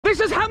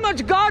is how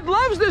much God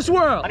loves this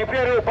world. अनि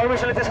प्रियहरू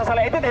परमेश्वरले चाहिँ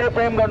संसारलाई यति धेरै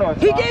प्रेम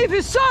गर्नुहुन्छ He gave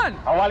His Son,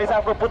 उहाँले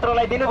चाहिँ आफ्नो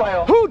पुत्रलाई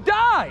दिनुभयो who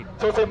died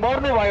जो चाहिँ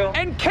मर्नु भयो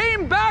and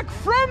came back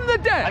from the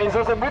अनि dead.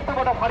 जो चाहिँ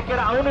मृत्युबाट फर्केर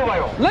आउनु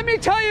भयो Let me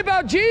tell you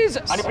about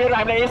Jesus. अनि प्रियहरू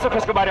हामीलाई येशू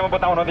ख्रीष्टको बारेमा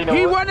बताउन He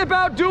दिनुहोस् went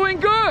about doing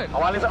good.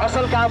 उहाँले चाहिँ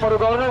असल कामहरू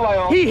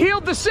गर्नुभयो He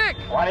healed the sick.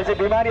 उहाँले चाहिँ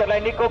बिमारीहरूलाई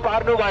निको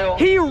पार्नुभयो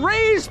He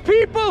raised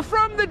people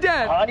from the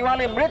dead. अनि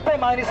उहाँले मृत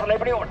मानिसहरूलाई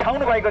पनि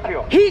उठाउनु भएको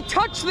थियो He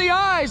touched the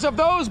eyes of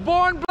those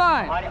born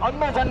blind. अनि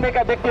अन्य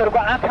जन्मेका व्यक्तिहरूको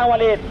आँखा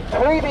उहाँले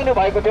छोइदिनु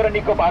भएको थियो र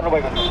निको पार्नु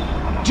भएको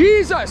थियो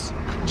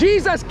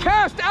Jesus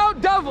cast out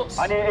devils.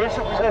 अनि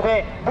येशू ख्रीष्टले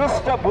चाहिँ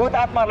दुष्ट भूत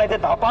आत्माहरूलाई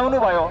चाहिँ धपाउनु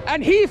भयो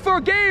And He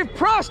forgave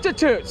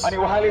prostitutes. अनि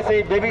उहाँले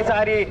चाहिँ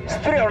व्यभिचारी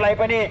स्त्रीहरूलाई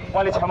पनि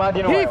उहाँले क्षमा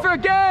He दिनुभयो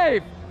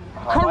forgave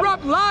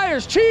corrupt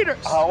liars,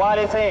 cheaters.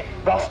 उहाँले चाहिँ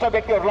भ्रष्ट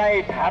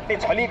व्यक्तिहरूलाई ढाँट्ने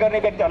छली गर्ने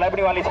व्यक्तिहरूलाई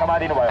पनि उहाँले क्षमा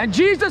दिनुभयो And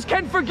Jesus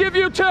can forgive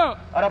you too.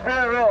 र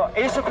प्रियहरू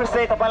येशू ख्रीष्ट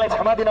चाहिँ तपाईँलाई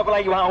क्षमा दिनको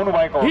लागि उहाँ आउनु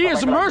भएको हो He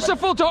is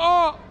merciful to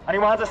all. अनि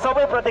उहाँ चाहिँ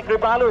सबैप्रति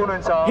कृपालु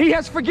हुनुहुन्छ He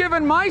has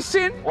forgiven my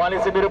sin, उहाँले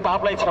चाहिँ मेरो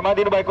पापलाई क्षमा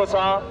दिनुभएको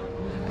छ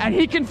and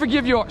He can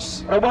forgive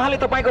yours. र उहाँले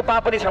तपाईँको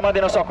पाप पनि क्षमा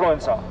दिन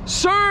सक्नुहुन्छ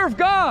Serve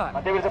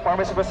God त्यही भएर चाहिँ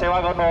परमेश्वरको सेवा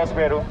गर्नुहोस्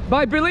प्रियहरू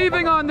by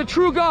believing on the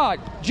true God,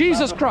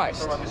 Jesus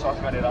Christ.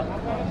 विश्वास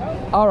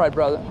गरेर All right,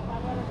 brother.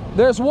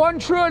 There's one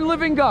true and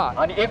living God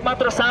अनि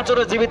एकमात्र साँचो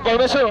र जीवित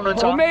परमेश्वर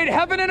हुनुहुन्छ who made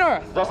heaven and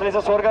earth. जसले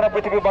चाहिँ स्वर्ग र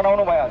पृथ्वी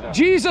बनाउनु भयो हजुर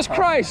Jesus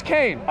Christ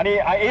came अनि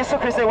येशू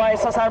ख्रीष्ट चाहिँ उहाँ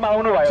यस संसारमा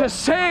आउनु भयो to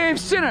save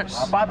sinners.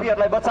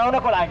 पापीहरूलाई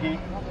बचाउनको लागि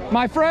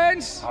My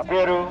friends,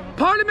 प्रियहरू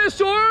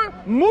Parmeshwar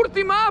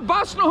Murtima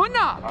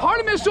Basnahunna.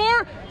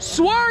 Parmeshwar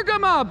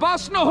Swargama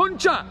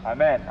Basnahuncha.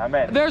 Amen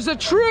amen There's a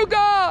true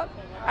God,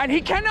 and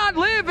He cannot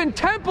live in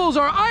temples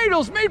or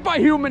idols made by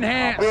human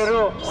hands.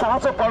 प्रियहरू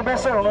साँचो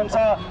परमेश्वर हुनुहुन्छ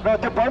र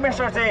त्यो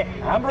परमेश्वर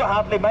चाहिँ हाम्रो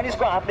हातले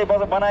मानिसको हातले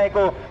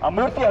बनाएको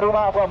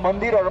मूर्तिहरूमा अथवा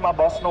मन्दिरहरूमा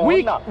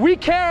बस्नुहुन्न We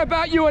care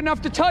about you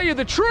enough to tell you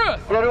the truth.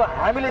 प्रियहरू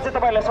हामीले चाहिँ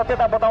तपाईँलाई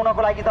सत्यता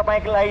बताउनको लागि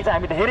तपाईँको लागि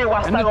चाहिँ हामी धेरै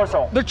वास्ता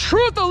गर्छौँ The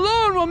truth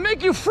alone will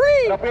make you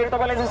free. र प्रियहरू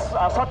तपाईँलाई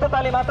चाहिँ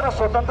सत्यताले मात्र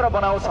स्वतन्त्र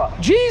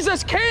बनाउँछ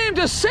Jesus came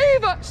to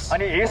save us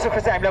अनि येशू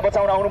ख्रीष्ट चाहिँ हामीलाई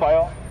बचाउन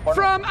आउनुभयो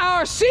from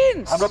our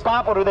sins, हाम्रो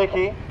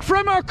पापहरूदेखि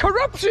from our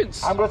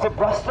corruptions, हाम्रो चाहिँ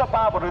भ्रष्ट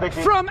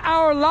पापहरूदेखि from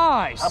our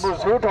lies. हाम्रो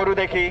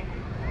झुटहरूदेखि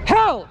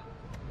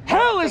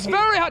Hell is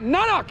very hot.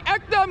 Nanak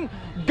ekdam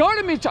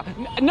garmicha.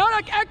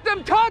 Nanak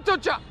ekdam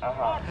tatocha.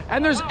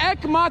 And there's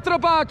ek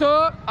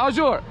matrabato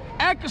azur.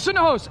 Ek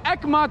sunahos.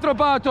 Ek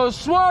matrabato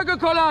swarga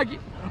kolagi.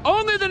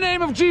 Only the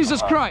name of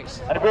Jesus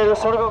Christ. अनि फेरि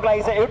स्वर्गको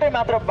लागि चाहिँ एउटै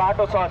मात्र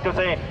बाटो छ त्यो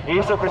चाहिँ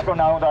येशू ख्रीष्टको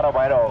नामद्वारा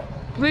भएर हो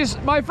Please,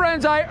 my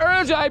friends, I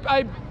urge you,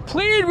 I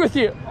plead with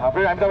you.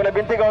 फेरि हामी तपाईँलाई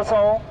बिन्ती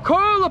गर्छौँ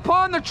Call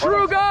upon the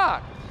true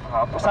God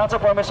साँचो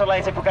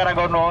परमेश्वरलाई चाहिँ पुकारा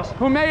गर्नुहोस्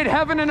who made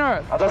heaven and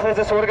earth. जसले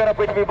चाहिँ स्वर्ग र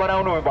पृथ्वी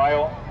बनाउनु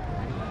भयो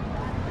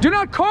Do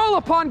not call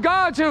upon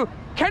gods who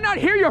cannot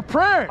hear your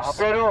prayers,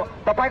 फेरि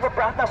तपाईँको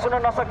प्रार्थना सुन्न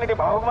नसक्ने त्यो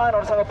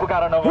भगवानहरूसँग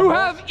पुकारा who नगर्नुहोस्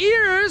have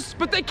ears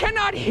but they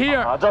cannot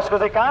hear, जसको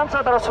चाहिँ कान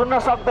छ तर सुन्न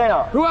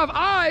सक्दैन who have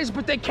eyes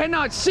but they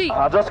cannot see.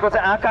 जसको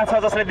चाहिँ आँखा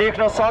छ जसले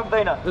देख्न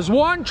सक्दैन There's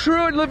one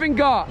true and living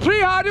God.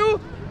 Prihadu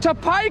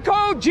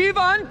tapaiko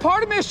jivan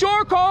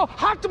parmeshwar ko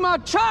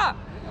hatma cha.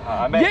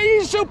 Amen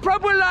Yesu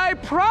Prabhu lai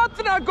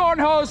pratna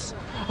gornhos.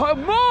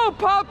 Mo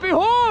papi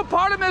ho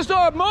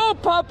parmeshwar mo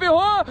papi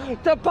ho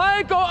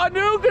tapaiko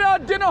anugrah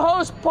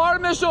dinahos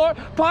parmeshwar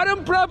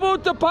param Prabhu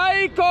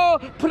tapaiko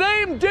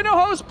prem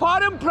dinahos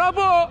param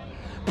Prabhu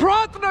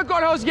pratna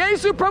gornhos.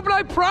 Yesu Prabhu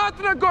lai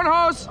pratna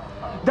gornhos.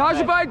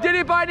 Dajabai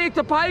diribai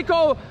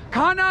tapaiko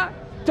kana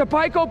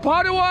tapaiko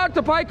padua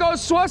tapaiko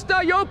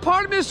swasta yo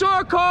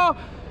parmeshwar ko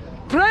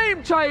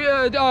prem cha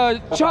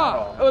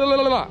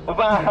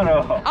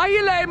उपहार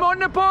Ahile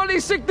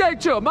monopoli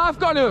signature maaf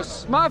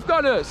garnus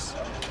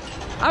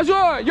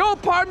Azur yo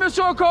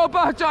parmeshwar ko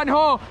bahchan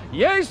ho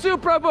Yesu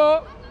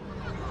Prabhu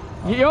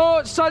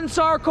yo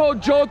sansar ko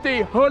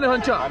jyoti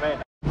hunhancha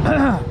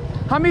amen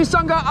Hami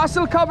sanga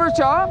asal cover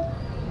cha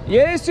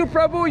Yesu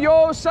Prabhu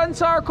yo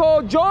sansar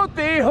ko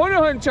jyoti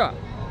hunhancha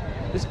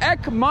Is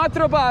ek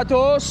matra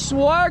bato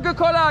swarga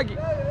kolagi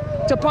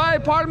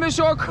Tapai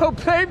parmeshwar ko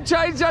prem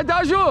chai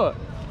jadaju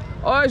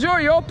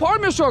Azur yo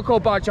parmeshwar ko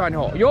bachan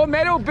ho yo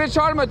mero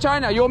bichar ma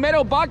China yo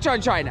mero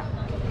bachan China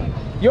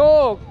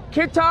yo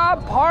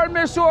kitab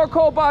parmeshwar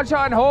ko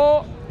bachan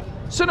ho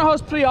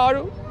sunahos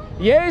priyaru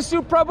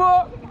Yesu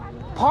Prabhu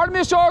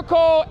parmeshwar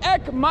ko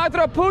ek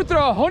matra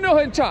putra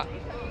hunuhancha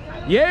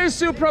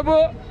Yesu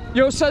Prabhu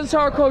yo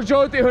sansar ko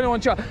jyoti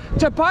hunuhancha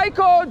tapai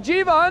ko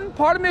jivan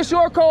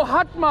parmeshwar ko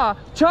hatma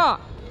cha.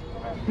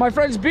 My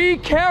friends, be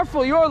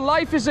careful. Your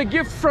life is a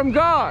gift from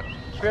God.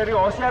 फेरि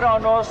होशियार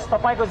रहनुहोस्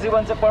तपाईँको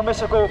जीवन चाहिँ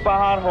परमेश्वरको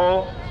उपहार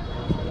हो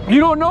You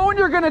don't know when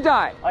you're going to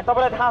die. अनि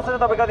तपाईँलाई थाहा छैन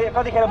तपाईँ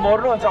कतिखेर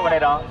मर्नुहुन्छ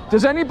भनेर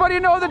Does anybody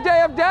know the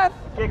day of death?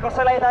 के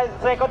कसैलाई थाहा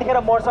चाहिँ कतिखेर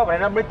मर्छ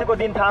भनेर मृत्युको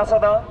दिन थाहा छ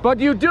त But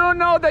you do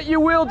know that you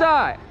will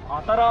die.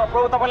 तर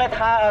प्रभु तपाईलाई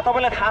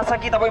थाहा छ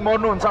कि तपाईँ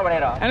मर्नुहुन्छ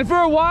भनेर And if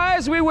we're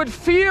wise, we would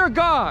fear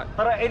God,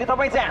 तर यदि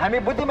तपाईँ चाहिँ हामी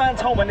बुद्धिमान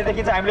छौँ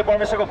भनेदेखि चाहिँ हामीले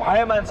परमेश्वरको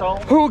भय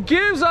मान्छौँ who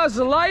gives us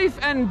life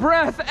and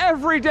breath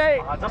every day.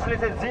 जसले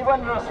चाहिँ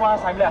जीवन र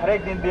श्वास हामीलाई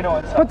हरेक दिन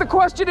दिनुहुन्छ But the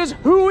question is,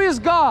 who is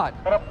God?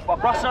 तर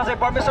प्रश्न चाहिँ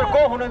परमेश्वर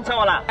को हुनुहुन्छ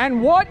होला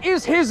And what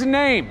is his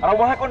name? र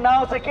उहाँको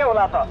नाम चाहिँ के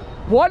होला त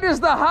What is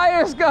the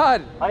highest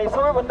God? अनि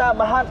सबैभन्दा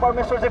महान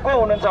परमेश्वर चाहिँ को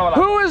हुनुहुन्छ होला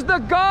Who is the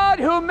God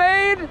who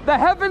made the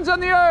heavens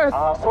and the earth?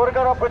 स्वर्ग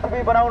र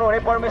पृथ्वी बनाउनु हुने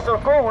परमेश्वर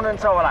को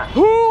हुनुहुन्छ होला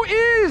Who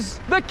is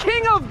the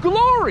King of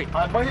glory?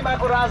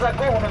 महिमाको राजा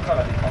को हुनुहुन्छ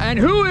होला And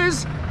who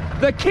is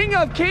the King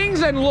of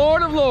kings and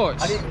Lord of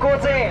lords? अनि को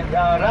चाहिँ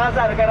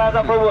राजाहरूका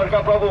राजा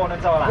प्रभुहरूका प्रभु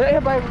हुनुहुन्छ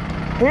होला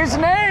His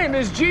name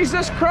is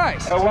Jesus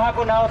Christ. र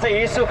उहाँको नाम चाहिँ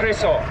येशू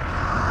ख्रीष्ट हो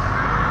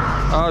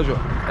Azure,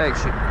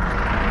 actually.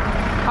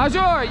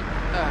 Azure.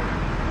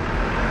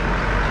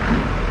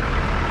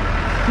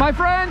 My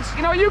friends,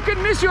 you know, you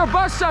can miss your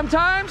bus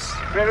sometimes,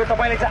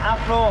 तपाईले चाहिँ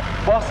आफ्नो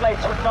बसलाई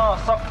छुट्न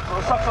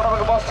सक्छ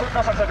तपाईको बस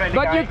छुट्न सक्छ कहिले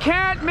but you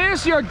can't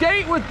miss your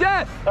date with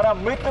death. तर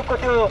मृत्युको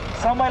त्यो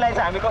समयलाई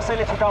चाहिँ हामी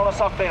कसैले छुटाउन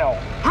सक्दैनौँ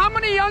How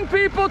many young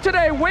people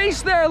today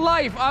waste their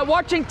life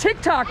watching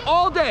TikTok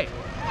all day?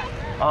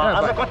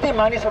 आज कति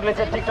मानिसहरूले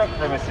चाहिँ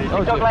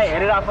टिकटकलाई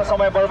हेरेर आफ्नो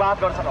समय बर्बाद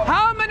गर्छन्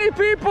How many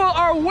people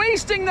are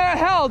wasting their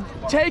health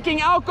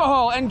taking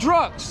alcohol and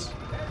drugs?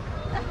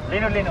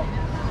 लिनु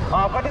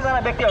कतिजना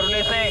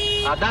व्यक्तिहरूले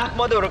चाहिँ दाँत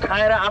मधुहरू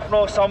खाएर आफ्नो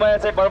समय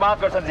चाहिँ बर्बाद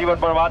गर्छन् जीवन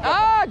बर्बाद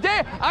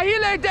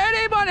अहिले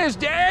धेरै मानिस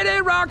धेरै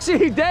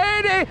रक्सी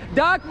धेरै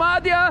डाक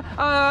मादिया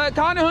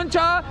खानुहुन्छ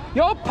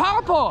यो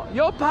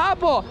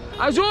पाप हो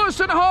हजुर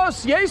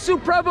सुन्नुहोस् येशू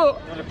प्रभु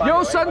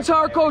यो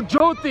संसारको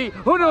ज्योति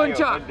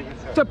हुनुहुन्छ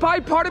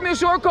तपाईँ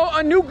परमेश्वरको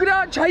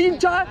अनुग्रह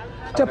चाहिन्छ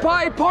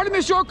तपाईँ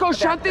परमेश्वरको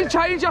शान्ति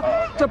चाहिन्छ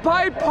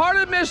तपाईँ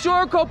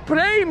परमेश्वरको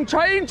प्रेम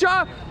चाहिन्छ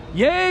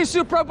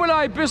येशू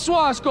प्रभुलाई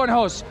विश्वास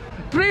गर्नुहोस्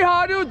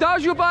प्रियहरू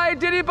दाजुभाइ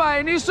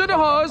दिदीभाइ नि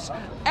सुन्नुहोस्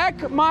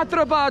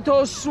एकमात्र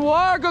बाटो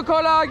स्वर्गको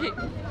लागि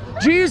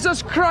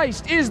Jesus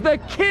Christ is the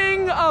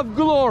King of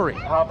glory.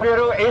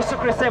 प्रियहरू येशू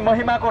ख्रीष्ट चाहिँ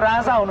महिमाको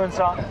राजा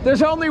हुनुहुन्छ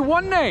There's only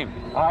one name.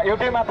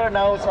 एउटै मात्र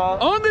नाउँ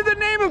छ Only the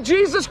name of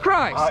Jesus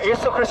Christ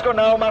येशू ख्रीष्टको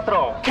नाउँ मात्र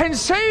हो can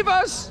save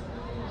us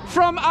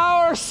from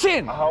our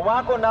sin.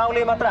 उहाँको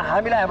नाउँले मात्र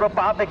हामीलाई हाम्रो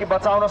पापदेखि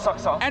बचाउन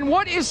सक्छ And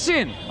what is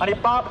sin? अनि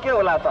पाप के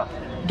होला त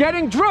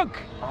Getting drunk.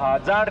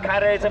 जाँड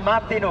खाएर चाहिँ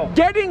मात्तिनु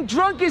Getting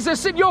drunk is a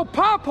sin. Yo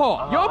papo.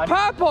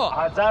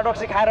 जाँड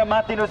रक्सी खाएर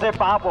मात्तिनु चाहिँ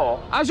पाप हो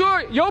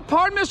Azur, yo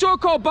parmeshwar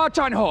ko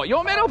bachan ho.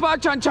 Yo mero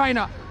bachan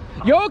China.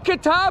 Yo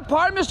kitab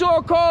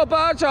parmeshwar ko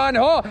bachan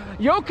ho.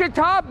 Yo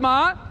kitab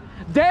ma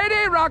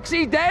dede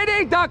raksi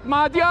dede dak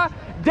madya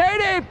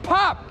dede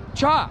pop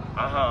cha.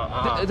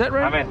 Is that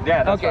right? Amen.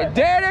 Yeah, that's okay. right.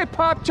 Dede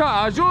pop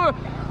cha. Azur,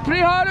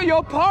 prihara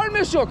yo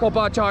parmeshwar ko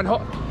bachan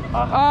ho.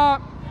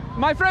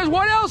 My friends,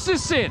 what else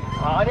is sin?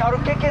 अनि अरु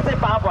के चाहिँ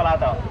पाप होला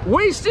त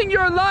Wasting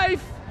your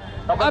life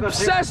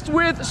obsessed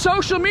with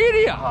social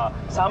media.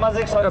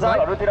 सामाजिक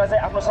सञ्जालहरुतिर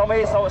चाहिँ आफ्नो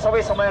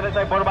सबै समयलाई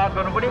चाहिँ बर्बाद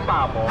गर्नु पनि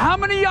पाप हो How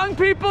many young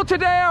people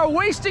today are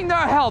wasting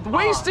their health,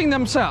 wasting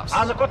themselves?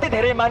 आज कति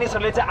धेरै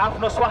मानिसहरूले चाहिँ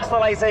आफ्नो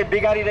स्वास्थ्यलाई चाहिँ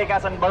बिगारिरहेका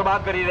छन्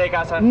बर्बाद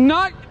गरिरहेका छन्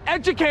Not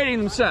educating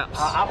themselves.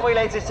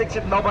 आफैलाई चाहिँ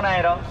शिक्षित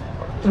नबनाएर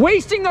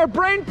Wasting their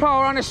brain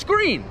power on a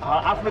screen.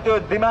 आफ्नो त्यो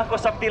दिमागको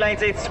शक्तिलाई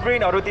चाहिँ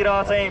स्क्रिनहरुतिर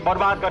चाहिँ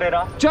बर्बाद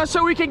गरेर Just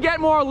so we can get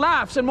more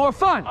laughs and more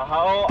fun.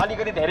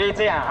 अलिकति धेरै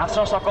चाहिँ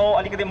हाँस्न सकौं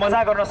अलिकति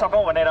मजा गर्न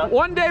सकौं भनेर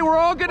One day we're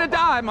all going to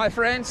die, my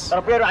friends. तर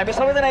प्रियहरू हामी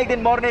सबैजना एक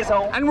दिन मर्ने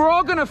छौं And we're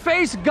all going to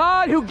face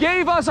God who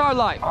gave us our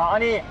life.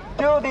 अनि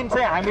त्यो दिन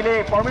चाहिँ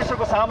हामीले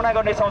परमेश्वरको सामना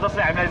गर्ने छौं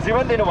जसले हामीलाई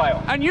जीवन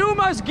दिनुभयो And you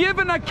must give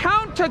an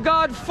account to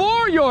God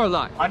for your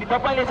life. अनि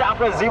तपाईले चाहिँ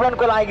आफ्नो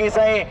जीवनको लागि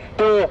चाहिँ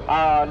त्यो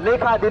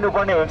लेखा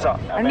दिनुपर्ने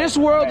हुन्छ And this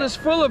world is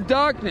full of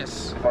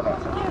darkness.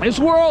 This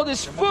world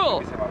is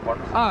full.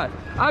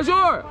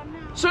 Azur,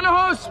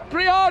 Sunahos,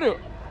 Priyadu.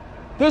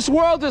 This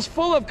world is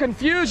full of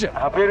confusion.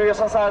 प्रियहरू यो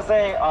संसार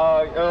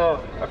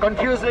चाहिँ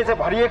कन्फ्युजले चाहिँ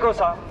भरिएको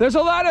छ There's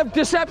a lot of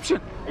deception.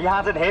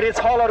 यहाँ चाहिँ धेरै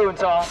छलहरू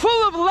हुन्छ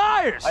Full of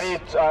liars. अनि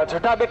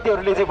झुटा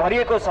व्यक्तिहरूले चाहिँ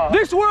भरिएको छ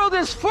This world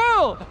is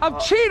full of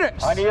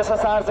cheaters. अनि यो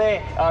संसार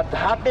चाहिँ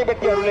ढाट्ने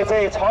व्यक्तिहरूले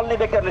चाहिँ छल्ने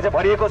व्यक्तिहरूले चाहिँ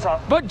भरिएको छ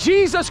But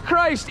Jesus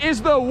Christ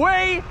is the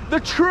way,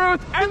 the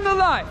truth, and the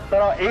life.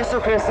 तर येशू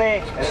ख्रीष्ट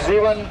चाहिँ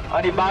जीवन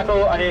अनि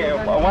बाटो अनि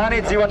उहाँ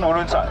नै जीवन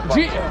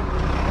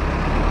हुनुहुन्छ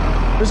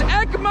There's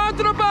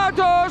ekmatra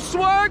bato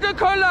swarga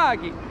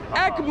kolagi.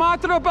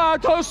 Ekmatra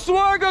bato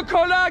swarga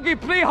kolagi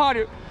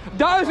priharu.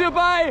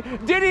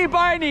 Dazubai didi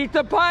baini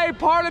tapai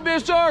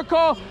parmeshwar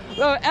ko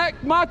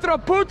ekmatra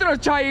putra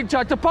chahiye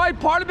tapai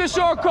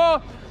parmeshwar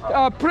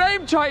ko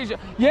prem chahiye.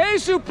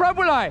 Yesu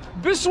prabhulai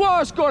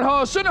viswas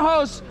korho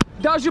sunhos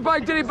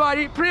dazubai didi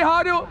baini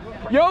priharu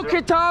yo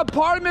kitab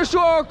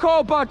parmeshwar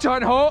ko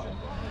bachan ho.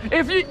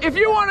 If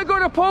you want to go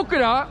to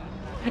Pokhara,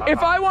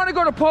 If I want to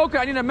go to Poca,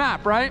 I need a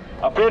map, right?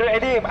 प्रियहरू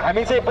यदि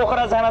हामी चाहिँ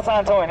पोखरा जान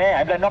चाहन्छौँ भने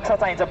हामीलाई नक्सा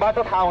चाहिन्छ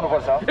बाटो थाहा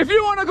हुनुपर्छ If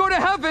you want to go to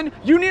heaven,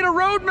 you need a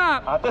road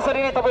map.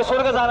 त्यसरी नै तपाईँ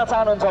स्वर्ग जान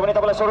चाहनुहुन्छ भने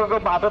तपाईँलाई स्वर्गको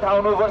बाटो थाहा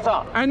हुनुपर्छ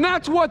And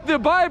that's what the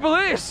Bible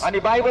is. अनि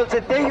बाइबल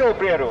चाहिँ त्यही हो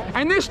प्रियहरू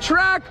And this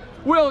track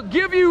will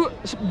give you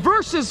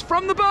verses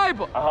from the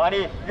Bible.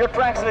 अनि यो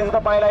ट्र्याक्सले चाहिँ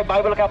तपाईँलाई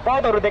बाइबलका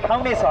पदहरू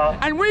देखाउने छ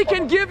And we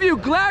can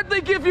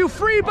gladly give you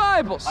free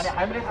Bibles. अनि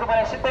हामीले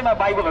तपाईँलाई सिधैमा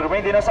बाइबलहरू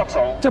पनि दिन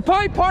सक्छौँ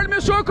Tapai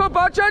Parmeshwar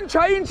Bachan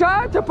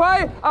Chaincha,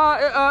 Tapai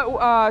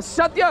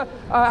Satya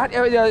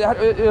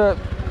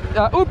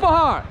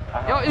Upahar.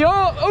 Yo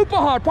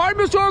Upahar,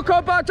 Parmeshwar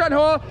Bachan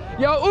Ho,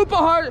 Yo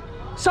Upahar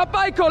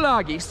Sapai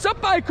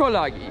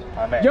Kolagi.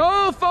 Amen.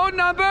 Yo phone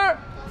number,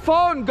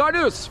 phone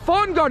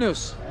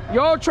Garnus.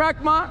 Yo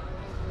Trackma.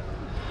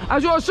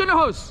 As your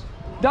Sunahos,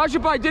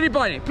 Dajapai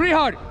Diribani,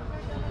 Prihar.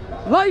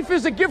 Life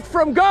is a gift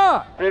from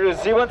God. प्रियहरू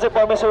जीवन चाहिँ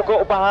परमेश्वरको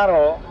उपहार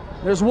हो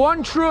There's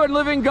one true and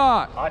living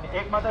God. अनि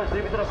एकमात्र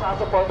जीवित र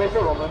साँचो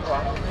परमेश्वर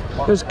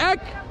हुनुहुन्छ There's Ek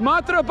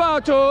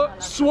Matrabato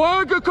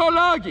Swarga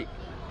Kolagi.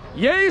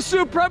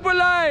 Yesu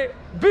Prabulai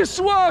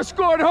Biswas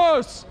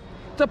Gorhos.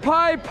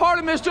 Tapai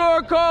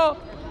Parmeshwar Ko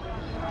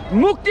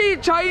Mukti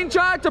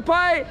Chaincha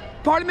Tapai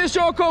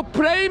Parmeshwar Ko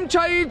Prem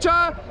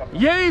Chaincha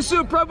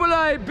Yesu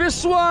Prabulai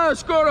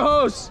Biswas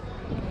Gorhos.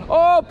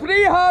 Oh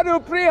Prihadu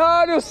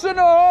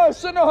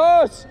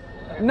Sunohos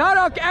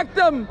Narak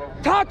Ektam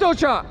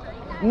Tatocha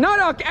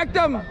Narak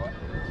Ektam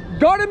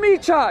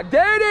Godamicha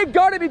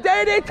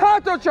Dede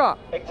Tatocha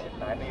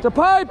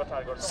Tapai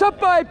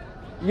Sapai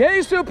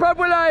Yesu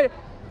Prabulai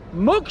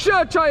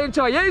Muksha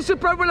Chayancha Yesu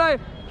Prabulai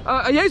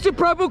Yesu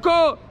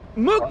Prabhuko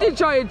Mukti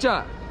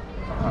Chayancha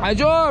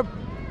Ajor.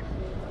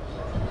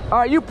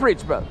 Alright, you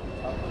preach, brother.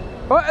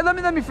 Oh,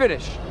 let me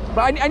finish.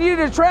 But I needed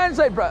to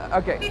translate, brother.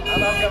 Okay.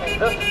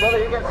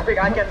 Brother, you can speak.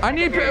 I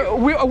need.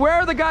 Where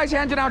are the guys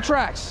handing out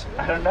tracts?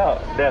 I don't know.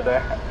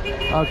 There.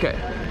 Okay.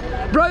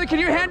 Brother, can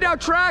you hand out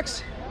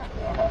tracts?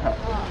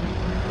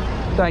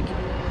 Thank you.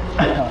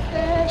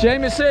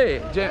 James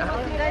C.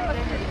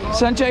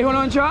 Sanjay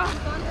Hunoncha?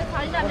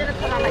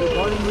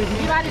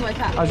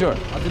 Sure.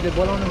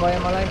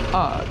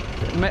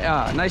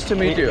 Nice to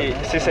meet you.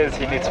 She says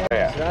he needs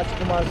prayer.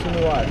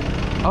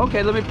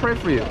 Okay, let me pray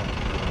for you.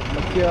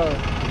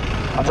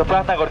 अच्छा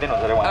प्रार्थना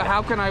गरिदिनुहुन्छ रे उहाँ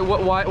How can I?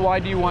 Why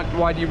do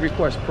you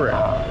request prayer?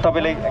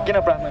 तपाईले किन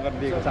प्रार्थना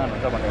गरिदिएको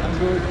चाहनुहुन्छ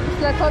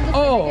भनेर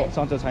Oh,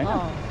 सन्चो छैन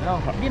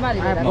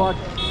I bought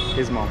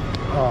his mom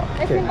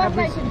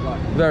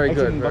very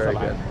good.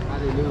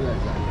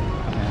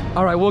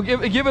 All right, well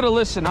give it a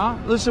listen, huh?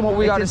 Listen what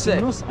we got to say.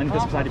 अनि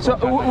त्यसपछि So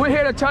we're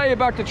here to tell you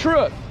about the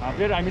truth.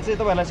 फेरि हामी चाहिँ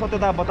तपाईहरुलाई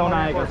सत्यता बताउन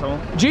आएका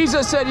छौं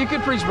Jesus said, you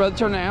can preach, brother.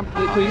 Turn the amp,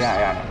 please.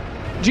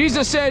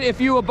 Jesus said,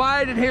 if you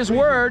abide in his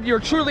word,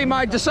 you're truly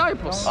my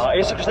disciples.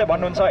 येशू ख्रीष्टले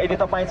भन्नुहुन्छ यदि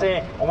तपाई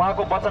चाहिँ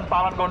उहाँको वचन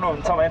पालन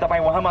गर्नुहुन्छ भने तपाई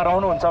उहाँमा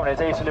रहनुहुन्छ भने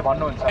चाहिँ येशूले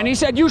भन्नुहुन्छ And he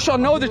said, you shall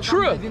know the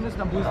truth.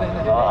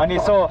 अनि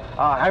सो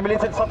हामीले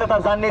चाहिँ सत्यता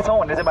जान्ने छौं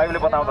भन्ने चाहिँ बाइबलले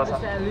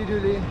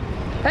बताउँदछ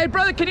Hey,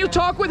 brother, can you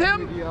talk with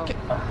him?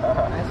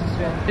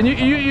 And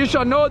you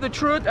shall know the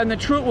truth, and the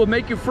truth will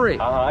make you free.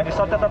 अनि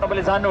सत्यता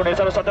तपाईले जान्नु हुनेछ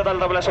र सत्यताले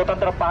तपाईलाई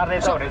स्वतन्त्र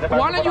पार्नेछ भने चाहिँ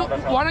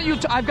Why don't you?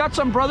 I've got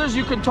some brothers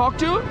you can talk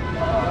to.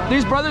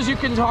 These brothers you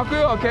can talk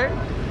to, okay?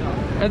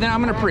 And then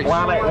I'm going to preach.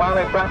 उहाँलाई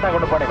प्रार्थना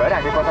गर्नुपर्ने भएर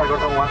हामी प्रचार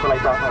गर्छौं उहाँको लागि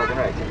प्रार्थना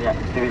गर्दिनु है यहाँ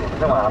दिदी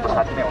हुनुहुन्छ उहाँ हाम्रो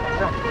साथी नै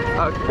हुनुहुन्छ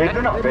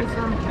भेट्नु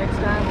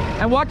न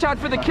And watch out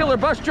for the killer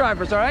bus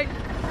drivers, all right?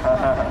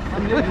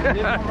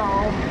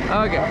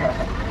 Okay.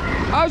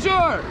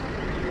 Azur.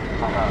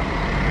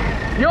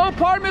 Yo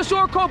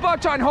Parmeshwar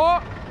Kobachan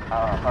Ho.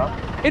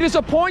 It is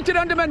appointed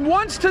unto men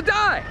once to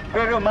die.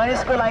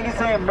 मानिसको लागि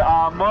चाहिँ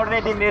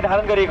मर्ने दिन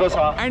निर्धारण गरिएको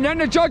छ And then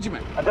the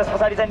judgment.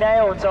 त्यसपछि चाहिँ न्याय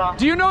हुन्छ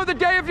Do you know the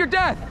day of your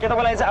death? के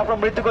तपाईलाई चाहिँ आफ्नो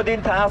मृत्युको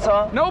दिन थाहा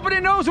छ Nobody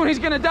knows when he's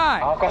going to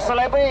die.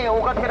 कसैलाई पनि उ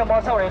कतिखेर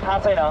मर्छ भन्ने थाहा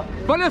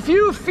छैन But if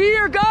you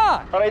fear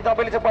God, तर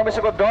तपाईले चाहिँ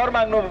परमेश्वरको डर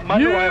मान्नु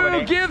भयो भने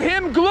you give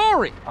him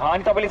glory.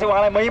 अनि तपाईले चाहिँ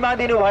उहाँलाई महिमा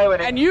दिनु भयो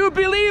भने And you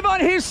believe on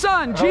his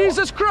son,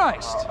 Jesus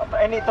Christ.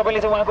 अनि तपाईले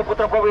चाहिँ उहाँको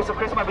पुत्र प्रभु येशू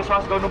ख्रीष्टमा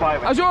विश्वास गर्नु भयो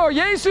भने Azor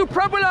Yesu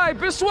Prabulai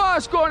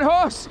Biswas Gon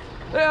Hos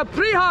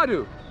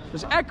Prihadu.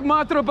 There's Ek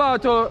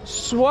Matrabato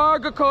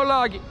Swarga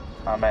Kolagi.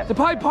 Amen.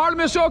 Tapai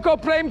Parmeshwar Ko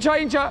Prem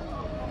Chaincha.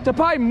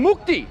 Tapai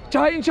Mukti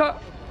Chaincha.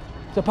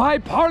 Tapai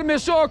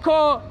Parmeshwar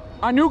Ko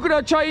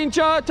Anugrah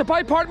Chaincha.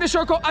 Tapai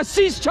Parmeshwar Ko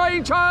Asis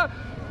Chaincha.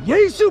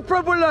 Yesu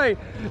Prabulai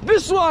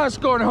Biswas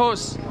Gon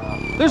Hos.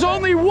 There's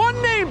only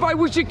one name by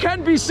which you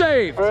can be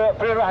saved.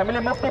 हामीले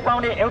मुक्ति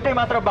पाउने एउटै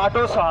मात्र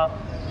बाटो छ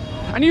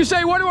And you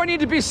say, what do I need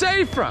to be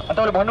saved from?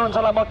 तपाईले भन्नुहुन्छ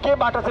होला म के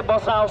बाटो चाहिँ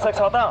बस्न आवश्यक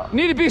छ त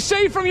Need to be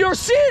saved from your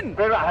sin.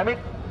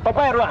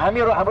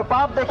 हामीहरु हाम्रो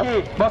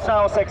पापदेखि बस्न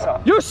आवश्यक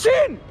छ Your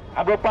sin.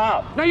 हाम्रो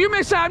पाप Now you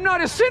may say, I'm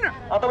not a sinner.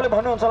 तपाईँले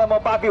भन्नुहुन्छ होला म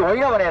पापी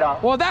होइन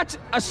भनेर Well, that's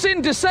a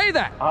sin to say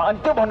that. अनि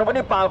त्यो भन्नु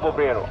पनि पाप हो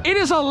प्रियहरू It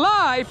is a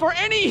lie for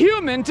any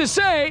human to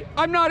say,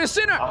 I'm not a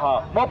sinner.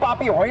 म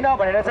पापी होइन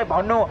भनेर चाहिँ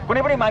भन्नु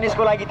कुनै पनि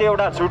मानिसको लागि त्यो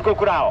एउटा झुटको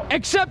कुरा हो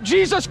Except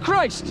Jesus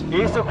Christ,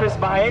 येशू ख्रीष्ट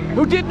बाहेक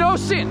who did no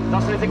sin.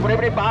 जसले चाहिँ कुनै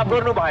पनि पाप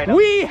गर्नु भएन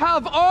We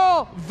have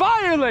all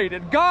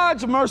violated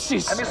God's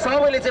mercies. हामी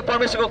सबैले चाहिँ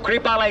परमेश्वरको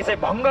कृपालाई चाहिँ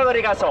भङ्ग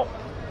गरेका छौँ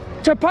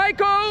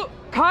Tapaiko,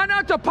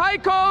 Kana,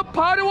 Tapaiko,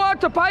 Padua,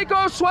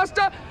 Tapaiko,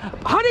 Swasta,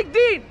 Harik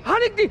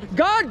Din.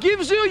 God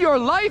gives you your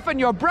life and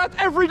your breath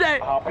every day.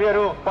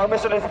 प्रियहरू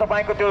परमेश्वरले चाहिँ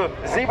तपाईँको त्यो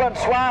जीवन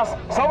श्वास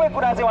सबै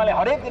कुरा चाहिँ उहाँले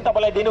हरेक दिन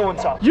तपाईँलाई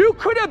दिनुहुन्छ You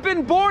could have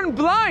been born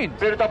blind.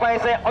 प्रियहरू तपाईँ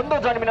चाहिँ अन्ध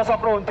जन्मिन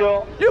सक्नुहुन्थ्यो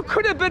You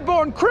could have been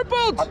born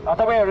crippled.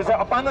 तपाईँहरू चाहिँ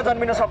अपाङ्ग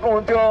जन्मिन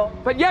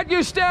सक्नुहुन्थ्यो But yet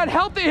you stand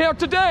healthy here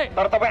today.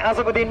 तर तपाईँ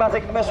आजको दिनमा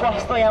चाहिँ एकदमै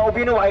स्वस्थ यहाँ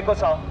उभिनु भएको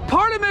छ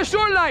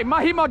Parliamentsholai,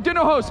 Mahima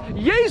Dinohos,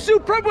 Yesu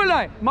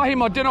Prabhulai,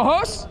 Mahima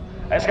Dinohos.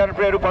 यसकारण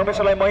प्रियहरू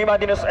परमेश्वरलाई महिमा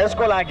दिनुहोस्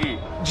यसको लागि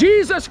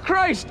Jesus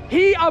Christ,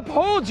 He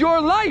upholds your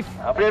life.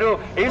 प्रियहरू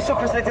येशू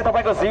ख्रीष्टले चाहिँ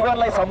तपाईँको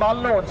जीवनलाई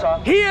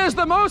सम्हाल्नुहुन्छ He is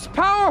the most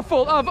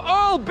powerful of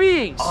all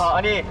beings.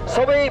 अनि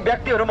सबै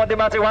व्यक्तिहरू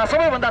मध्येमा चाहिँ उहाँ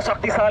सबैभन्दा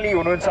शक्तिशाली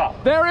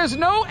हुनुहुन्छ There is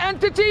no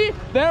entity,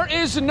 there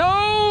is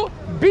no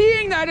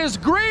being that is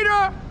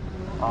greater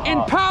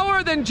in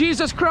power than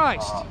Jesus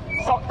Christ.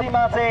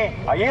 शक्तिमा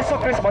चाहिँ येशू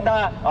ख्रीष्ट भन्दा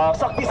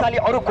शक्तिशाली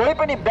अरू कोही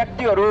पनि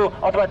व्यक्तिहरू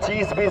अथवा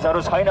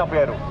चिजबिजहरू छैन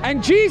प्रियहरू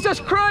And Jesus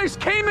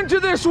Christ came into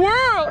this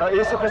world र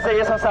येशू ख्रीष्ट चाहिँ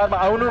यस संसारमा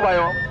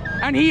आउनुभयो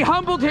and He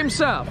humbled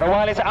Himself. र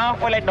उहाँले चाहिँ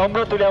आफैलाई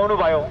नम्र तुल्याउनु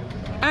भयो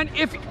And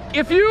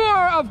if you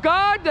are of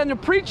God, then the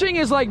preaching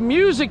is like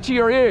music to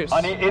your ears.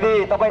 अनि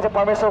यदि तपाईँ चाहिँ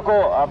परमेश्वरको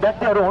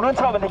व्यक्तिहरू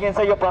हुनुहुन्छ भनेदेखि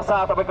चाहिँ यो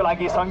प्रसाद तपाईँको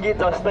लागि सङ्गीत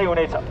जस्तै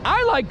हुनेछ I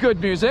like good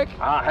music.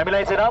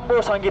 हामीलाई चाहिँ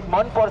राम्रो सङ्गीत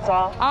मनपर्छ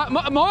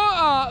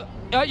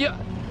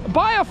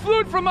Buy a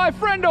flute from my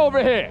friend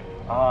over here.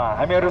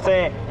 हामीहरू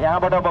चाहिँ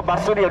यहाँबाट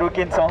बाँसुरीहरू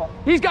किन्छौँ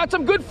He's got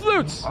some good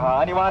flutes.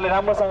 अनि उहाँले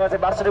राम्रोसँग चाहिँ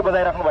बाँसुरी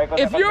बजाइराख्नु भएको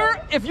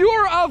छ If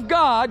you're of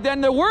God,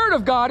 then the word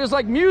of God is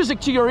like music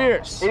to your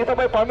ears. यदि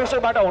तपाईँ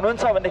परमेश्वरबाट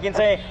हुनुहुन्छ भनेदेखि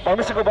चाहिँ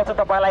परमेश्वरको वचन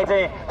तपाईँलाई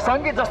चाहिँ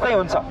सङ्गीत जस्तै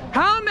हुन्छ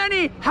How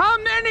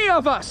many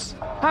of us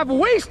have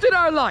wasted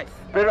our life?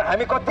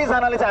 हामी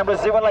कतिजनाले चाहिँ हाम्रो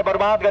जीवनलाई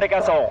बर्बाद गरेका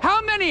छौँ How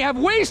many have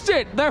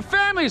wasted their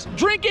families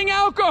drinking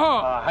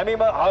alcohol?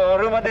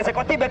 हामीहरूमध्ये चाहिँ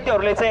कति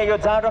व्यक्तिहरूले चाहिँ यो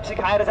जाँड रक्सी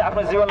खाएर चाहिँ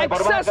आफ्नो जीवनलाई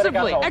बर्बाद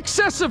गरेका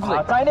Excessively.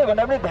 छौँ चाहिने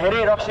भन्दा पनि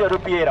धेरै रक्सीहरू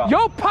पिएर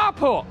Yo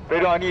papo.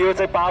 अनि यो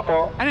चाहिँ पाप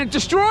हो And it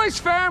destroys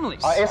families.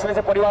 यसले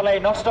चाहिँ परिवारलाई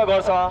नष्ट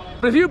गर्छ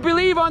But if you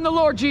believe on the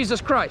Lord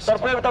Jesus Christ, तर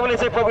तपाईँले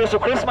चाहिँ प्रभु येशू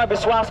ख्रीष्टमा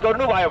विश्वास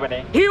गर्नुभयो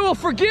भने He will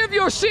forgive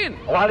your sin.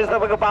 उहाँले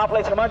तपाईँको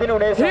पापलाई क्षमा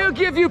दिनुहुनेछ He'll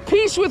give you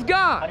peace with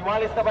God. अनि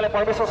उहाँले तपाईँलाई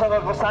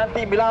परमेश्वरसँगको शान्ति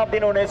मिलाप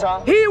दिनुहुनेछ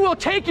He will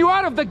take you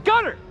out of the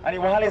gutter. अनि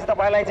उहाँले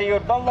तपाईँलाई चाहिँ यो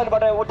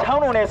दलदलबाट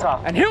उठाउनुहुनेछ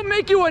And He'll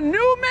make you a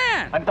new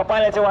man. अनि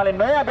तपाईँलाई चाहिँ उहाँले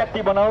नयाँ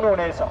व्यक्ति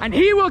बनाउनुहुनेछ And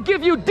He will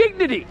give you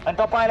dignity. अनि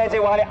तपाईँलाई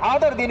चाहिँ उहाँले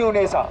आदर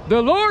दिनुहुनेछ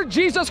The Lord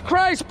Jesus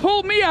Christ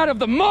pulled me out of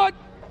the mud.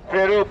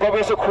 फेरि प्रभु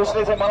येशू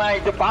ख्रीष्टले चाहिँ मलाई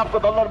त्यो पापको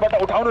दलदलबाट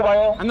उठाउनु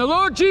भयो And the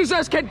Lord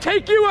Jesus can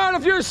take you out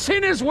of your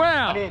sin as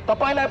well. अनि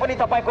तपाईँलाई पनि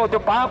तपाईँको त्यो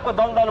पापको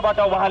दलदलबाट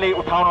उहाँले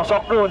उठाउन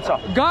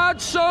सक्नुहुन्छ God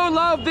so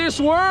loved this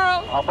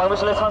world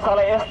परमेश्वरले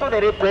संसारलाई यस्तो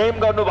धेरै प्रेम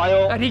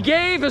गर्नुभयो that He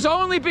gave His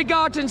only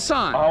begotten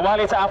Son,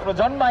 उहाँले चाहिँ आफ्नो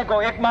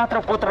जन्माएको एकमात्र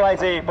पुत्रलाई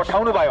चाहिँ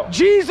पठाउनु भयो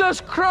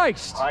Jesus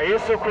Christ,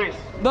 येशू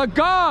ख्रीष्ट the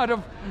God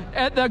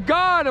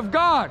of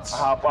gods,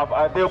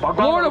 त्यो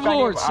Lord of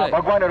Lords, say.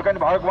 भगवानहरूका नि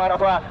भगवान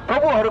अथवा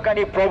प्रभुहरूका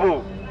नि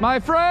प्रभु My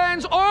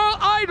friends, all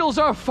idols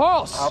are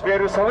false,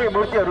 फेरि सबै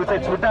मूर्तिहरू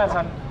चाहिँ झुटा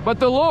छन् but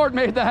the Lord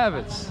made the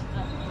heavens.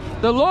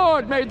 The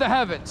Lord made the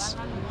heavens.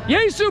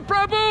 Yesu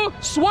Prabhu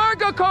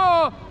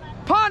Swargako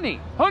Pani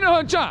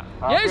Hunahuncha.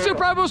 Yesu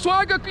Prabhu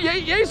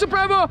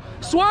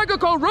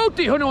Swargako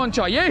Roti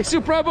Hunahuncha.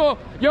 Yesu Prabhu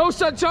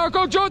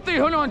Yosancharko Joti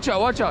Hunahuncha.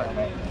 Watch out.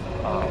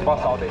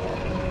 बस आउँदै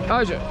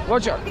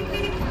Watch out.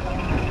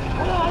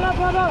 Hello,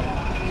 brother.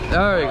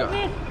 There you go.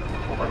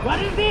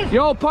 What is this?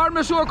 Yo,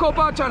 Parmeshwar ko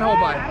bachan ho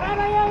bhai.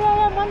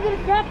 मंदिर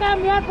क्या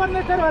काम यार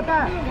परमेश्वर होता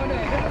है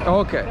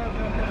Okay.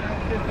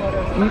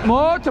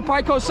 Mo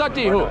tapaiko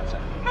sati hu.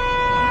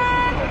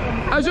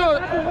 Ajo.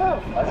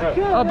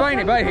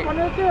 Baini.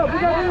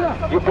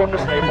 यो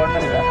पढ्नुस् न यो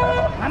पढ्नुस् न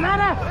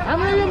हमारा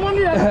हमने ये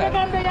मंदिर क्या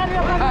काम है यार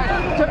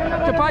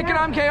Tapaiko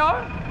naam kya ho?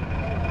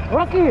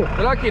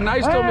 Rocky,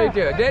 nice to meet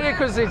you. Dere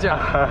khushi cha.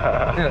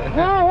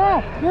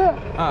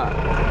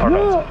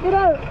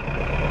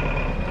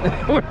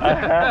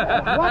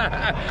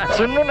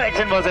 सुन्नु न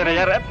एकछिन बसेर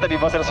यार यत्तरी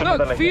बसेर सुन्नु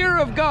Look, त fear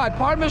of God.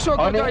 Parmeshwar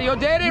ko ta. Yo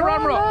dere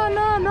ramro.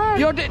 No.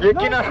 Yo यो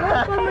किन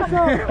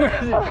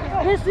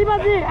Yes,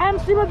 Shivaji. I'm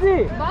Shivaji.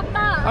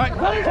 Alright,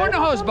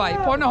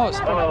 porn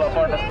host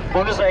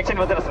पढ्नुस् न एकछिन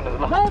बसेर सुन्नुस्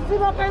ल मैं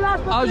शिवा कैलाश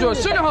Ajo,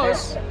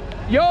 Sunahos.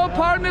 यो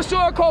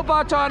परमेश्वरको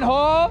वचन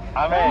हो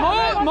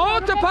म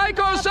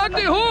तपाईको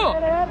शक्ति हो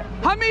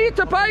हामी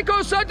तपाईको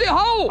शक्ति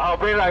हौ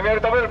मेरो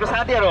तपाईहरुको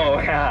साथीहरु हो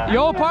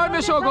यो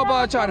परमेश्वरको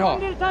वचन हो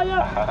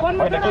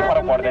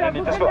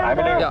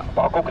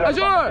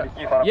हजुर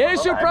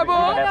येशू प्रभु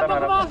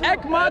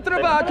एकमात्र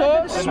बाटो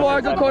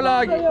स्वर्गको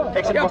लागि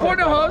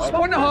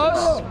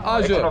पुनःहोस्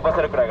हजुर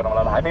बसेर कुरा गरौँ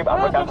होला हामी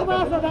हाम्रो काम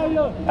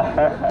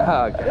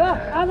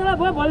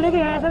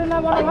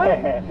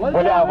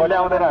भोलि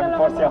आउँदैन हामी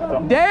पर्सि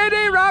आउँछौँ धेरै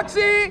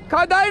रक्सी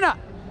खाँदैन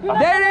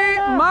धेरै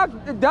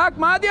डाक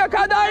मादिया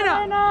खाँदैन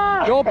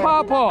यो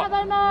पाप हो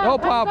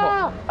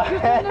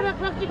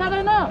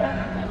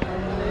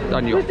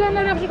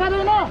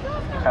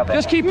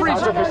Just keep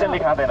preaching.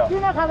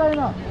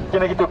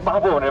 किनकि त्यो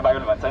पाप हो भनेर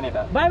बाइबल भन्छ नि त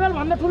बाइबल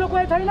भन्ने ठुलो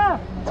कोही छैन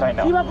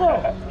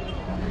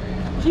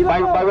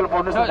बाइबल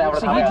पढ्नुस् न त्यहाँबाट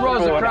He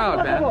draws the crowd,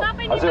 man.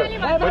 हजुर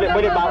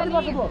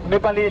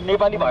मैले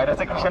नेपाली भएर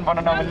चाहिँ क्रिस्चियन बन्न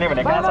नमिल्ने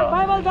भने कहाँ छ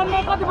बाइबल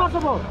जन्मेको कति वर्ष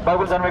भयो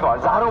बाइबल जन्मेको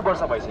हजारौं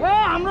वर्ष भइसक्यो ए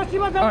हाम्रो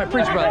Shiv All right,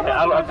 preach, brother.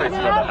 I'll preach,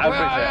 brother. I'll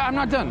preach. I'm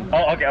not done.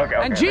 Oh, okay.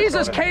 And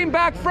Jesus came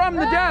back from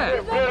the dead.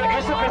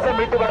 येशू ख्रीष्ट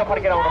मृत्युबाट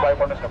फर्केर आउनु भयो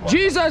पढ्नुस् न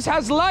Jesus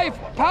has life,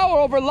 power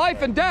over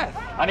life and death.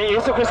 अनि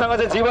येशू ख्रीष्टसँग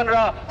चाहिँ जीवन र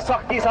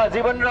शक्ति छ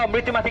जीवन र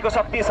मृत्युमाथिको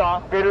शक्ति छ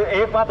फेरि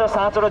एकमात्र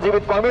साँचो र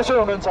जीवित परमेश्वर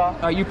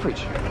हुनुहुन्छ You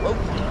preach.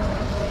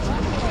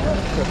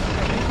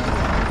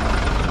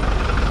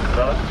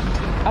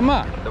 Amma.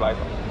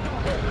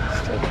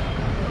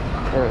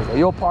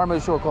 Yo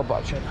परमेश्वरको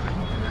वचन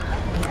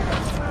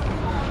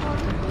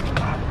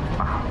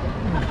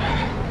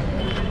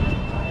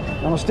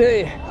नमस्ते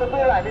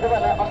हामी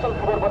तपाईहरुलाई असल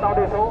खबर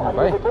बताउँदैछौँ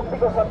अनि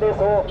मुक्तिको सन्देश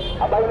हो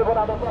बाइबलले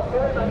बताउँछ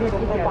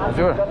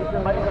हजुर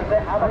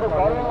हाम्रो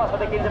घरमा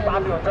सधैँ के चाहिँ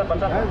पापी हुन्छ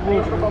भन्छ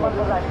यसको प्रमाण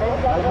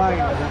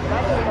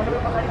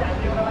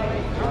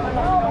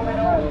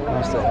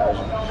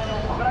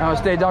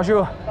नमस्ते दाजु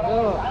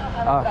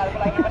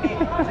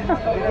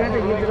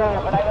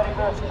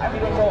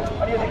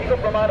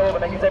प्रमाण हो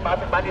भन्दाखेरि चाहिँ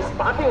मानिस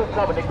पापी हुन्छ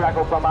भन्ने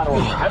कुराको प्रमाण हो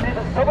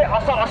हामीले सबै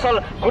असल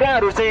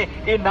कुराहरू चाहिँ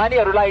यी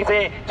नानीहरूलाई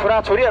चाहिँ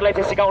छोराछोरीहरूलाई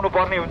चाहिँ सिकाउनु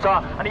पर्ने हुन्छ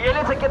अनि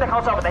यसले चाहिँ के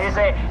देखाउँछ भन्दाखेरि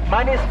चाहिँ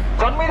मानिस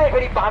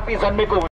जन्मिँदाखेरि पापी जन्मेको